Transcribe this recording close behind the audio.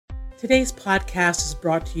Today's podcast is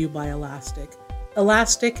brought to you by Elastic.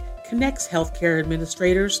 Elastic connects healthcare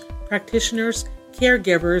administrators, practitioners,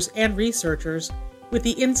 caregivers, and researchers with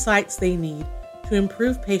the insights they need to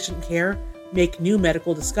improve patient care, make new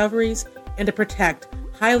medical discoveries, and to protect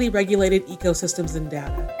highly regulated ecosystems and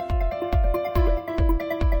data.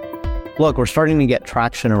 Look, we're starting to get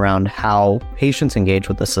traction around how patients engage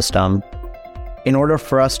with the system. In order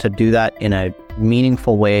for us to do that in a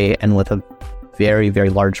meaningful way and with a very, very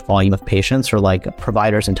large volume of patients, or like a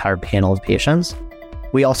provider's entire panel of patients,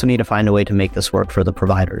 we also need to find a way to make this work for the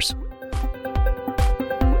providers.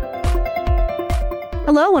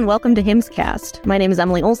 Hello and welcome to HIMSSCast. My name is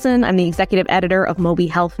Emily Olson. I'm the executive editor of Mobi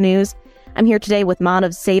Health News. I'm here today with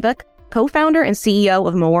Manav Sevak, co-founder and CEO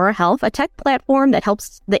of Memora Health, a tech platform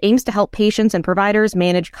that aims to help patients and providers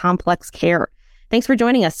manage complex care. Thanks for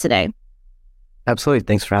joining us today. Absolutely.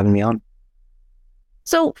 Thanks for having me on.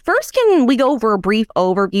 So first, can we go over a brief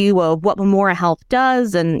overview of what Memora Health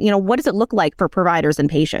does and, what does it look like for providers and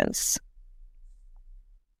patients?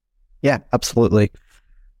 Yeah, absolutely.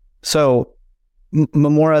 So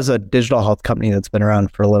Memora is a digital health company that's been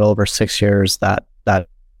around for a little over 6 years that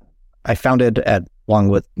I founded along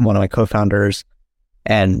with one of my co-founders.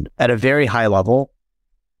 And at a very high level,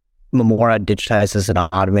 Memora digitizes and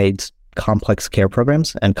automates complex care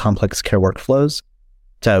programs and complex care workflows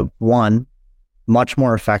to, one, much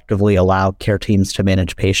more effectively allow care teams to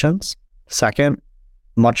manage patients. Second,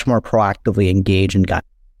 much more proactively engage and guide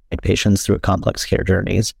patients through complex care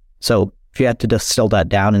journeys. So if you had to distill that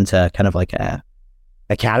down into kind of like a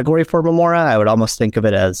category for Memora, I would almost think of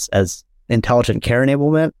it as intelligent care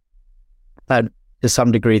enablement. I'd to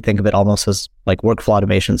some degree think of it almost as like workflow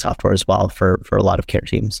automation software as well for a lot of care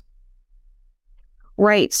teams.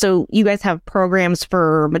 Right. So you guys have programs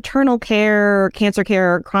for maternal care, cancer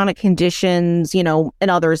care, chronic conditions, and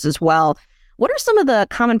others as well. What are some of the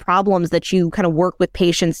common problems that you kind of work with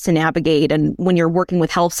patients to navigate? And when you're working with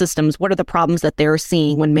health systems, what are the problems that they're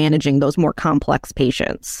seeing when managing those more complex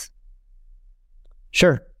patients?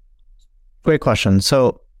 Sure. Great question.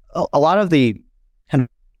 So a lot of the kind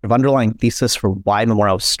of underlying thesis for why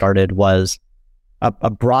Memora was started was a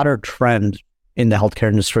broader trend in the healthcare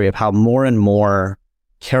industry of how more and more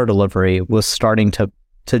care delivery was starting to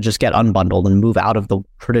just get unbundled and move out of the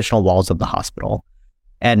traditional walls of the hospital.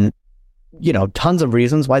 And, tons of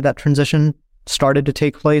reasons why that transition started to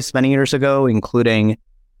take place many years ago, including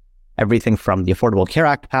everything from the Affordable Care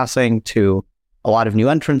Act passing to a lot of new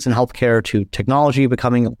entrants in healthcare to technology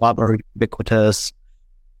becoming a lot more ubiquitous.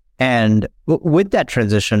 And with that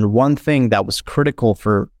transition, one thing that was critical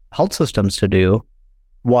for health systems to do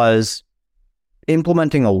was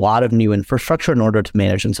implementing a lot of new infrastructure in order to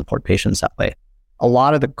manage and support patients that way. A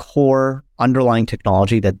lot of the core underlying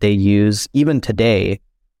technology that they use, even today,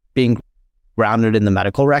 being grounded in the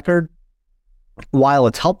medical record, while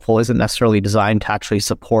it's helpful, isn't necessarily designed to actually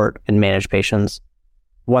support and manage patients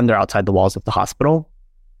when they're outside the walls of the hospital.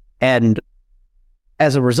 And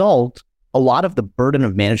as a result, a lot of the burden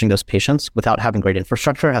of managing those patients without having great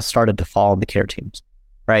infrastructure has started to fall on the care teams,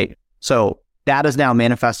 right? So that is now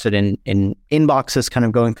manifested in inboxes kind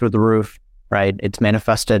of going through the roof, right? It's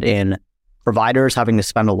manifested in providers having to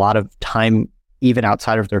spend a lot of time, even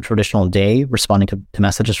outside of their traditional day, responding to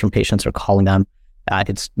messages from patients or calling them.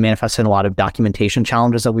 It's manifested in a lot of documentation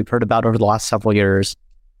challenges that we've heard about over the last several years.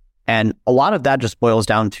 And a lot of that just boils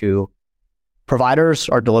down to providers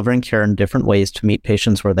are delivering care in different ways to meet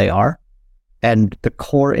patients where they are. And the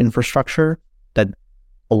core infrastructure that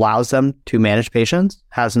allows them to manage patients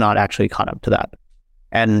has not actually caught up to that.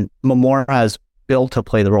 And Memora has built to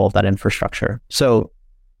play the role of that infrastructure. So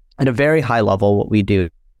at a very high level, what we do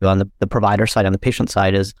on the provider side, on the patient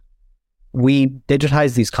side, is we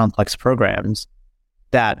digitize these complex programs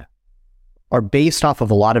that are based off of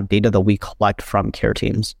a lot of data that we collect from care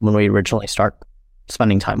teams when we originally start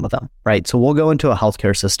spending time with them, right? So we'll go into a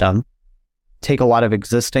healthcare system, take a lot of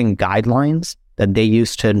existing guidelines that they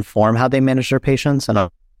use to inform how they manage their patients and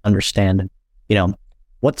understand,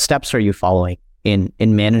 what steps are you following in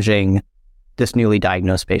managing this newly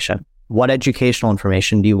diagnosed patient? What educational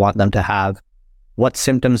information do you want them to have? What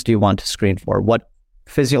symptoms do you want to screen for? What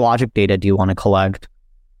physiologic data do you want to collect?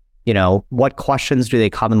 What questions do they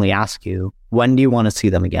commonly ask you? When do you want to see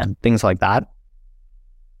them again? Things like that.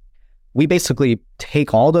 We basically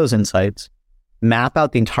take all those insights, map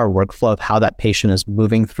out the entire workflow of how that patient is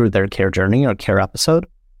moving through their care journey or care episode,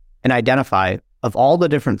 and identify, of all the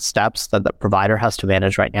different steps that the provider has to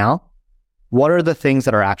manage right now, what are the things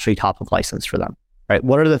that are actually top of license for them, right?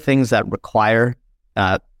 What are the things that require,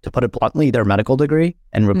 to put it bluntly, their medical degree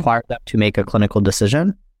and require them to make a clinical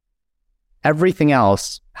decision? Everything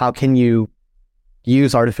else, how can you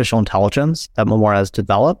use artificial intelligence that Memora has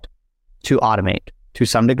developed to automate to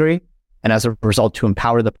some degree, and as a result, to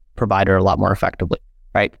empower the provider a lot more effectively,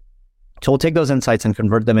 right? So we'll take those insights and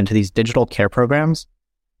convert them into these digital care programs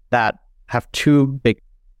that have two big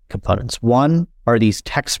components. One are these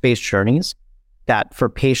text-based journeys that for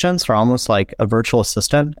patients are almost like a virtual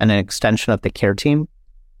assistant and an extension of the care team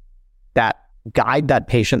that guide that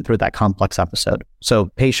patient through that complex episode. So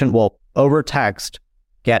patient will over text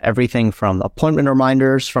get everything from appointment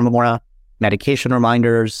reminders from Memora, medication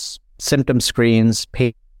reminders, symptom screens,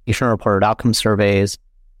 patient-reported outcome surveys,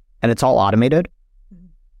 and it's all automated.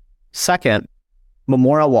 Second,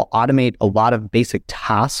 Memora will automate a lot of basic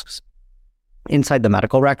tasks inside the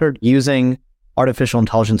medical record using artificial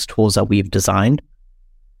intelligence tools that we've designed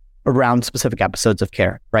around specific episodes of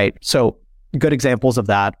care, right? So good examples of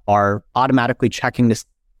that are automatically checking to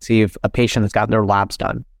see if a patient has gotten their labs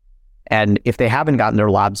done. And if they haven't gotten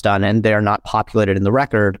their labs done and they're not populated in the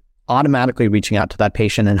record, automatically reaching out to that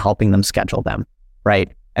patient and helping them schedule them,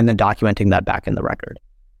 right? And then documenting that back in the record.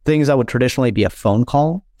 Things that would traditionally be a phone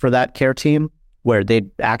call for that care team, where they'd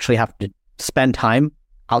actually have to spend time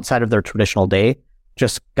outside of their traditional day,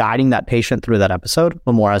 just guiding that patient through that episode.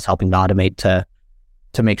 Memora is helping to automate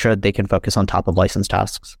to make sure that they can focus on top of licensed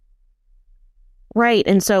tasks. Right.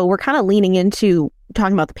 And so we're kind of leaning into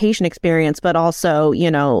talking about the patient experience, but also,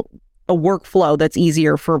 a workflow that's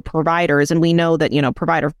easier for providers. And we know that,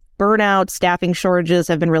 provider burnout, staffing shortages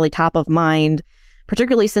have been really top of mind,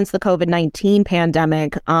 particularly since the COVID-19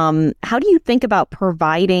 pandemic. How do you think about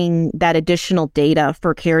providing that additional data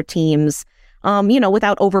for care teams,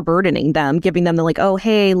 without overburdening them, giving them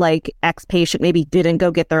the X patient maybe didn't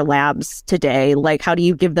go get their labs today. Like, how do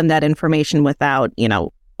you give them that information without,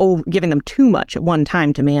 giving them too much at one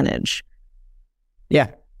time to manage?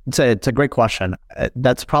 Yeah, it's a great question.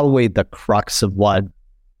 That's probably the crux of what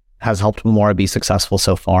has helped Memora be successful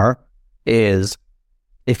so far is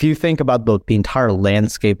if you think about the entire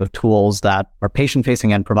landscape of tools that are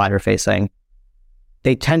patient-facing and provider-facing,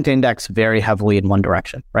 they tend to index very heavily in one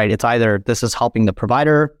direction, right? It's either this is helping the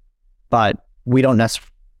provider, but we don't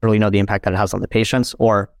necessarily know the impact that it has on the patients,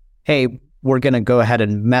 or, hey, we're going to go ahead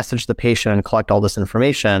and message the patient and collect all this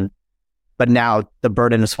information, but now the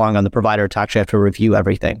burden is falling on the provider to actually have to review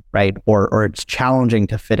everything, right? Or it's challenging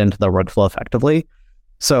to fit into the workflow effectively.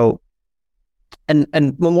 So, and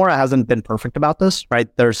Memora hasn't been perfect about this, right?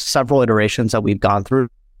 There's several iterations that we've gone through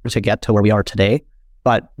to get to where we are today.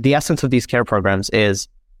 But the essence of these care programs is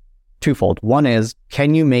twofold. One is,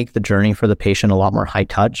 can you make the journey for the patient a lot more high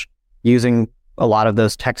touch using a lot of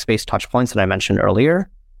those text-based touch points that I mentioned earlier,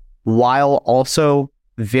 while also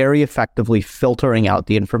very effectively filtering out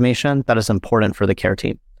the information that is important for the care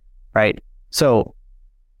team, right? So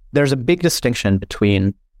there's a big distinction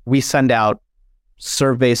between we send out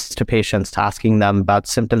surveys to patients asking them about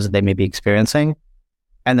symptoms that they may be experiencing,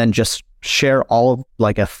 and then just share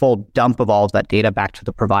a full dump of all of that data back to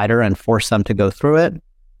the provider and force them to go through it,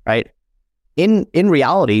 right? In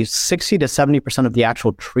reality, 60 to 70% of the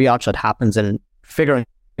actual triage that happens in figuring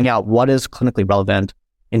out what is clinically relevant,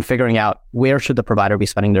 in figuring out where should the provider be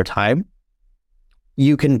spending their time,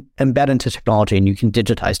 you can embed into technology and you can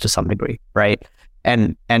digitize to some degree, right?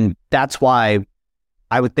 And that's why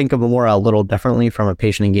I would think of Memora a little differently from a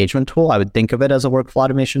patient engagement tool. I would think of it as a workflow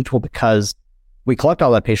automation tool because we collect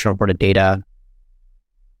all that patient-reported data.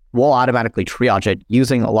 We'll automatically triage it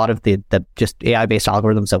using a lot of the just AI-based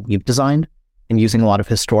algorithms that we've designed and using a lot of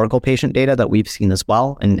historical patient data that we've seen as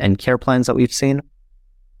well and care plans that we've seen,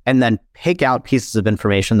 and then pick out pieces of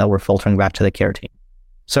information that we're filtering back to the care team.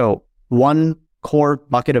 So one core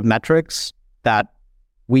bucket of metrics that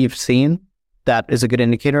we've seen that is a good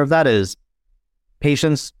indicator of that is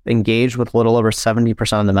patients engage with a little over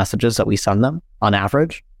 70% of the messages that we send them on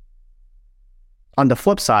average. On the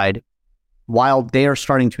flip side, while they are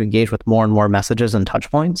starting to engage with more and more messages and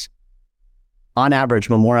touch points, on average,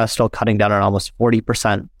 Memora is still cutting down on almost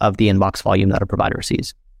 40% of the inbox volume that a provider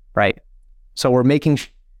sees, right? So we're making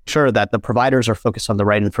sure that the providers are focused on the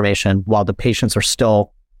right information while the patients are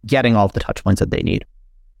still getting all of the touch points that they need.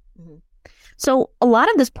 So a lot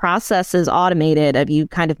of this process is automated, as you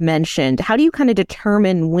kind of mentioned. How do you kind of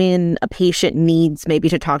determine when a patient needs maybe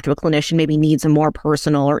to talk to a clinician, maybe needs a more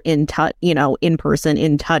personal or in-person,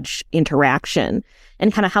 in-touch interaction?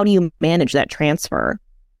 And kind of how do you manage that transfer?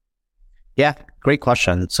 Yeah, great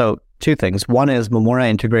question. So two things. One is Memora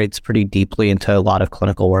integrates pretty deeply into a lot of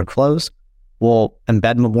clinical workflows. We'll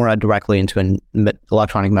embed Memora directly into an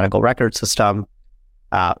electronic medical record system.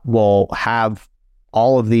 We'll have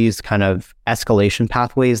all of these kind of escalation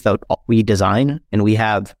pathways that we design, and we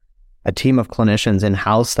have a team of clinicians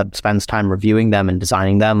in-house that spends time reviewing them and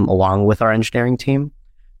designing them along with our engineering team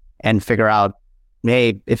and figure out,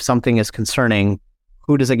 hey, if something is concerning,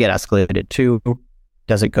 who does it get escalated to?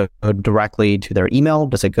 Does it go directly to their email?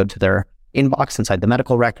 Does it go to their inbox inside the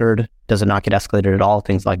medical record? Does it not get escalated at all?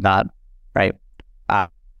 Things like that, right?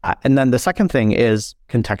 And then the second thing is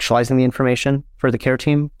contextualizing the information for the care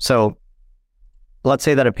team. So let's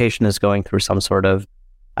say that a patient is going through some sort of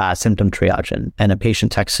symptom triage and a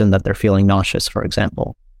patient texts in that they're feeling nauseous, for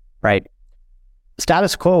example, right?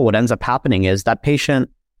 Status quo, what ends up happening is that patient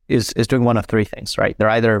is doing one of three things, right? They're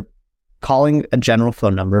either calling a general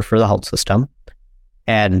phone number for the health system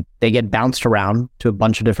and they get bounced around to a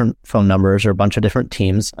bunch of different phone numbers or a bunch of different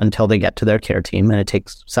teams until they get to their care team, and it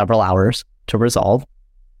takes several hours to resolve.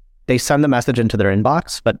 They send the message into their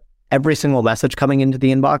inbox, but every single message coming into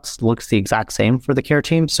the inbox looks the exact same for the care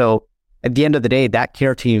team. So at the end of the day, that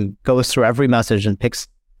care team goes through every message and picks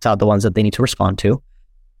out the ones that they need to respond to.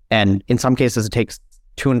 And in some cases, it takes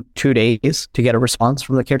two days to get a response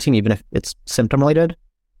from the care team, even if it's symptom related,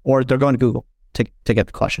 or they're going to Google to get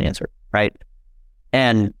the question answered, right?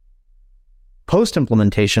 And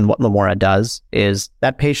post-implementation, what Memora does is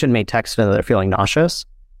that patient may text in that they're feeling nauseous.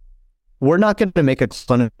 We're not going to make a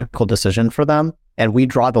clinical decision for them, and we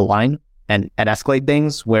draw the line and escalate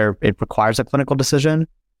things where it requires a clinical decision,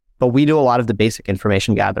 but we do a lot of the basic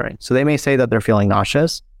information gathering. So they may say that they're feeling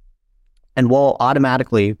nauseous, and we'll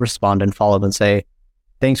automatically respond and follow up and say,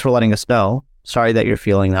 thanks for letting us know. Sorry that you're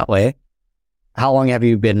feeling that way. How long have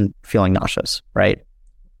you been feeling nauseous, right?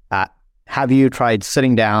 Have you tried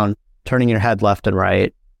sitting down, turning your head left and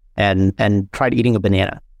right, and tried eating a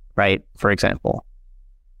banana, right? For example.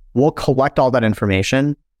 We'll collect all that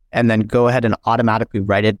information and then go ahead and automatically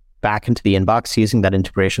write it back into the inbox using that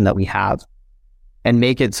integration that we have and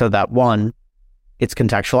make it so that, one, it's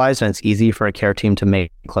contextualized and it's easy for a care team to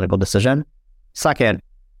make a clinical decision. Second,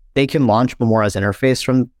 they can launch Memora's interface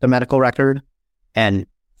from the medical record and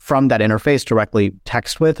from that interface directly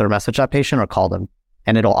text with or message that patient or call them.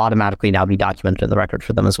 And it'll automatically now be documented in the record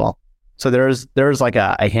for them as well. So there's like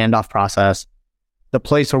a handoff process. The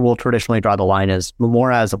place where we'll traditionally draw the line is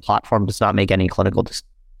Memora as a platform does not make any clinical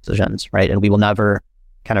decisions, right? And we will never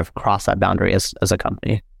kind of cross that boundary as a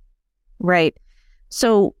company. Right.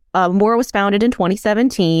 So Memora was founded in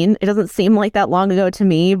 2017. It doesn't seem like that long ago to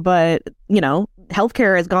me, but,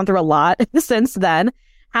 healthcare has gone through a lot since then.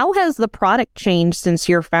 How has the product changed since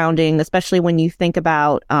your founding, especially when you think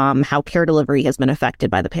about how care delivery has been affected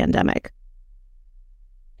by the pandemic?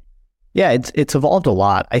 Yeah, it's evolved a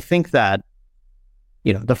lot. I think that,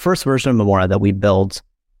 the first version of Memora that we built,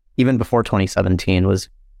 even before 2017, was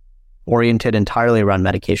oriented entirely around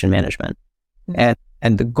medication management. Mm-hmm.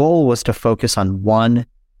 And the goal was to focus on one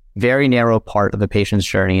very narrow part of a patient's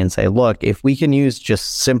journey and say, look, if we can use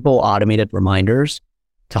just simple automated reminders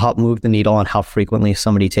to help move the needle on how frequently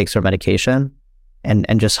somebody takes their medication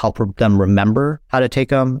and just help them remember how to take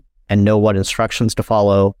them and know what instructions to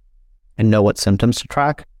follow and know what symptoms to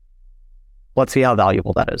track, let's see how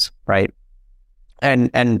valuable that is, right?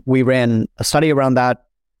 And we ran a study around that.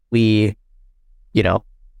 We,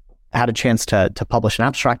 had a chance to publish an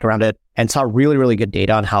abstract around it and saw really, really good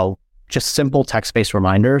data on how just simple text-based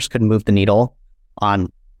reminders could move the needle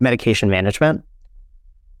on medication management.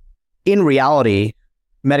 In reality,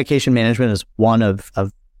 medication management is one of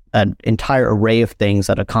an entire array of things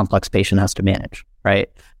that a complex patient has to manage, right?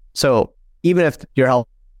 So even if you're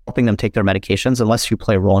helping them take their medications, unless you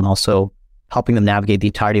play a role in also helping them navigate the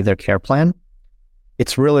entirety of their care plan,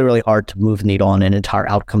 it's really, really hard to move the needle on an entire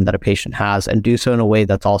outcome that a patient has and do so in a way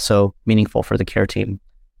that's also meaningful for the care team.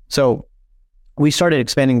 So we started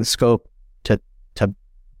expanding the scope to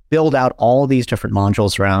build out all these different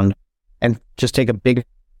modules around and just take a bigger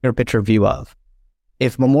picture view of,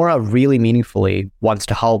 if Memora really meaningfully wants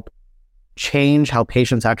to help change how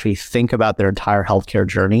patients actually think about their entire healthcare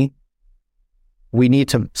journey, we need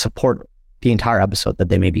to support the entire episode that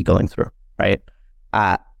they may be going through, right?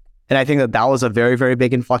 And I think that was a very, very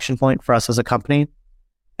big inflection point for us as a company.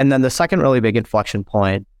 And then the second really big inflection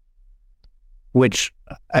point, which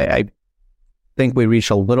I think we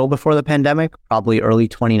reached a little before the pandemic, probably early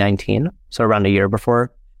 2019, so around a year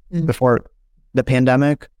before the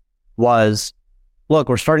pandemic, was, look,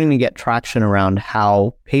 we're starting to get traction around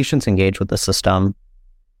how patients engage with the system.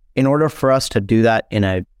 In order for us to do that in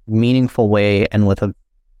a meaningful way and with a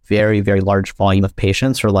very, very large volume of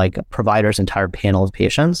patients, or like a provider's entire panel of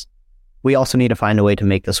patients, we also need to find a way to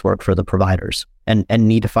make this work for the providers and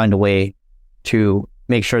need to find a way to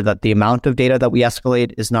make sure that the amount of data that we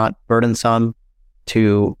escalate is not burdensome,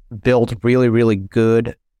 to build really, really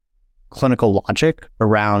good clinical logic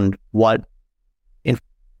around what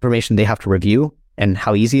information they have to review and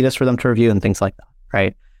how easy it is for them to review and things like that,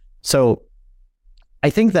 right? So I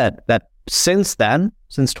think that since then,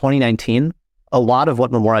 since 2019, a lot of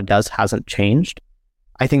what Memora does hasn't changed.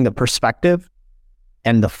 I think the perspective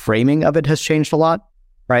and the framing of it has changed a lot,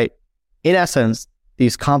 right? In essence,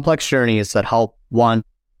 these complex journeys that help, one,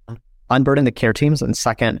 unburden the care teams, and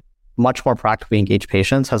second, much more proactively engage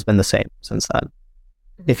patients has been the same since then.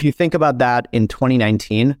 If you think about that in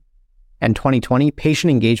 2019 and 2020,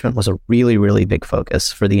 patient engagement was a really, really big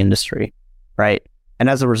focus for the industry, right? And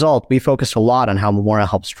as a result, we focused a lot on how Memora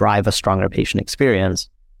helps drive a stronger patient experience.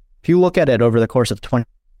 If you look at it over the course of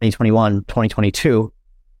 2021, 2022,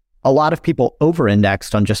 a lot of people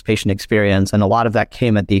over-indexed on just patient experience, and a lot of that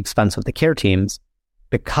came at the expense of the care teams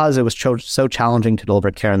because it was so challenging to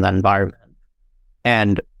deliver care in that environment.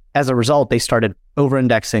 And as a result, they started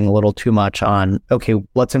over-indexing a little too much on, okay,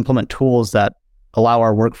 let's implement tools that allow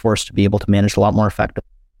our workforce to be able to manage a lot more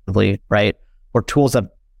effectively, right? Or tools that,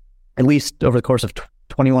 at least over the course of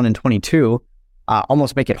 21 and 22,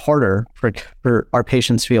 almost make it harder for our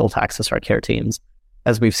patients to be able to access our care teams,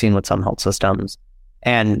 as we've seen with some health systems.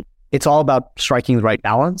 And it's all about striking the right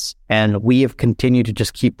balance. And we have continued to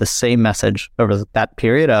just keep the same message over that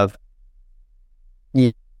period of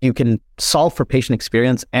you can solve for patient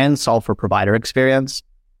experience and solve for provider experience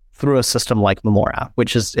through a system like Memora,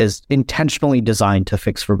 which is intentionally designed to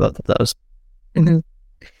fix for both of those. Mm-hmm.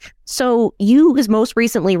 So you most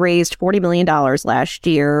recently raised $40 million last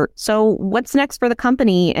year. So what's next for the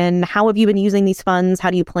company, and how have you been using these funds? How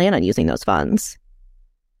do you plan on using those funds?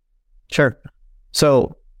 Sure.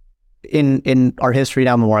 So in our history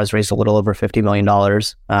now, Memora has raised a little over $50 million.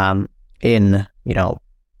 In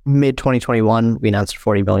mid 2021, we announced a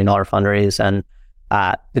 $40 million fundraise, and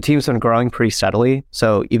the team's been growing pretty steadily.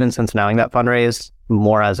 So even since announcing that fundraise,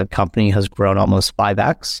 Memora as a company has grown almost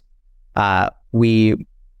 5x. We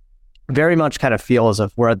very much kind of feel as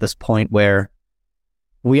if we're at this point where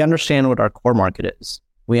we understand what our core market is.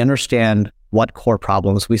 We understand what core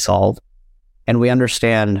problems we solve, and we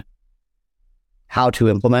understand how to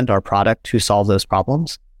implement our product to solve those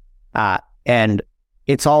problems. And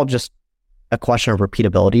it's all just a question of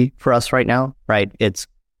repeatability for us right now, right? It's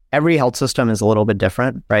every health system is a little bit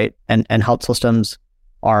different, right? And health systems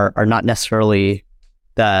are not necessarily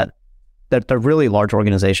they're really large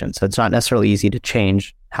organizations. So it's not necessarily easy to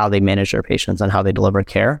change how they manage their patients and how they deliver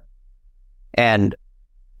care. And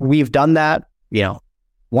we've done that,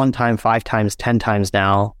 1 time, 5 times, 10 times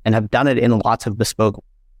now, and have done it in lots of bespoke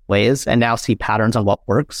ways, and now see patterns on what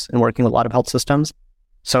works in working with a lot of health systems.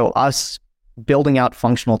 So us building out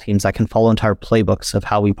functional teams that can follow entire playbooks of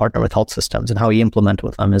how we partner with health systems and how we implement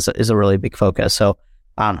with them is a really big focus. So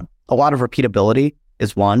a lot of repeatability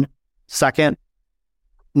is one. Second,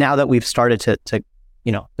 now that we've started to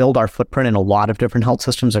build our footprint in a lot of different health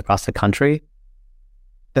systems across the country,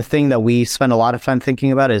 the thing that we spend a lot of time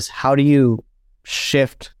thinking about is how do you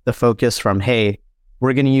shift the focus from, hey,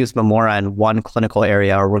 we're going to use Memora in one clinical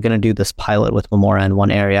area, or we're going to do this pilot with Memora in one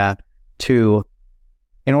area, to,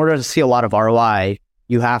 in order to see a lot of ROI,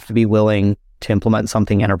 you have to be willing to implement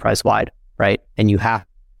something enterprise-wide, right? And you have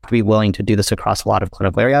to be willing to do this across a lot of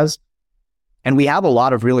clinical areas. And we have a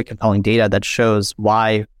lot of really compelling data that shows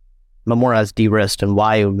why Memora is de-risked and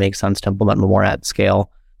why it would make sense to implement Memora at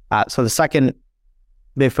scale. So the second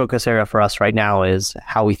big focus area for us right now is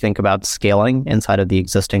how we think about scaling inside of the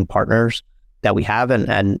existing partners that we have.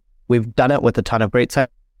 And we've done it with a ton of great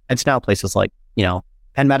sites now, places like,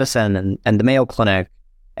 Penn Medicine and the Mayo Clinic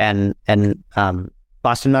and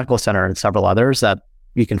Boston Medical Center and several others that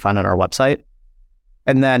you can find on our website.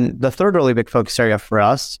 And then the third really big focus area for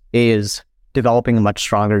us is developing a much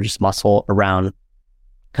stronger just muscle around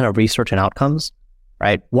kind of research and outcomes,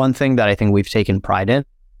 right? One thing that I think we've taken pride in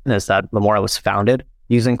is that Memora was founded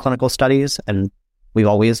using clinical studies, and we've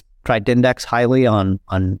always tried to index highly on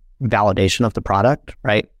validation of the product,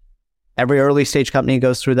 right? Every early stage company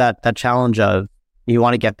goes through that challenge of you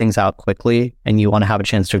want to get things out quickly and you want to have a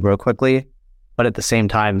chance to grow quickly, but at the same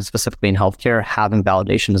time, specifically in healthcare, having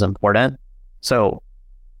validation is important. So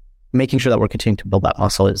making sure that we're continuing to build that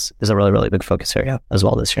muscle is a really, really big focus area as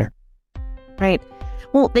well this year. Right.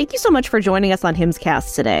 Well, thank you so much for joining us on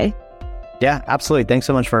HIMSSCast today. Yeah, absolutely. Thanks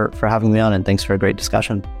so much for having me on, and thanks for a great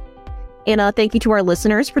discussion. And thank you to our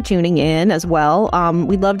listeners for tuning in as well.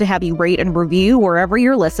 We'd love to have you rate and review wherever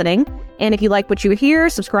you're listening. And if you like what you hear,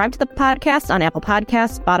 subscribe to the podcast on Apple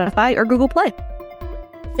Podcasts, Spotify, or Google Play.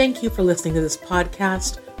 Thank you for listening to this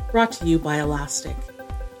podcast brought to you by Elastic.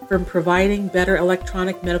 From providing better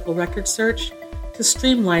electronic medical record search, to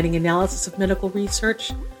streamlining analysis of medical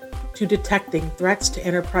research, to detecting threats to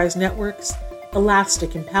enterprise networks,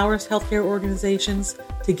 Elastic empowers healthcare organizations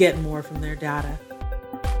to get more from their data.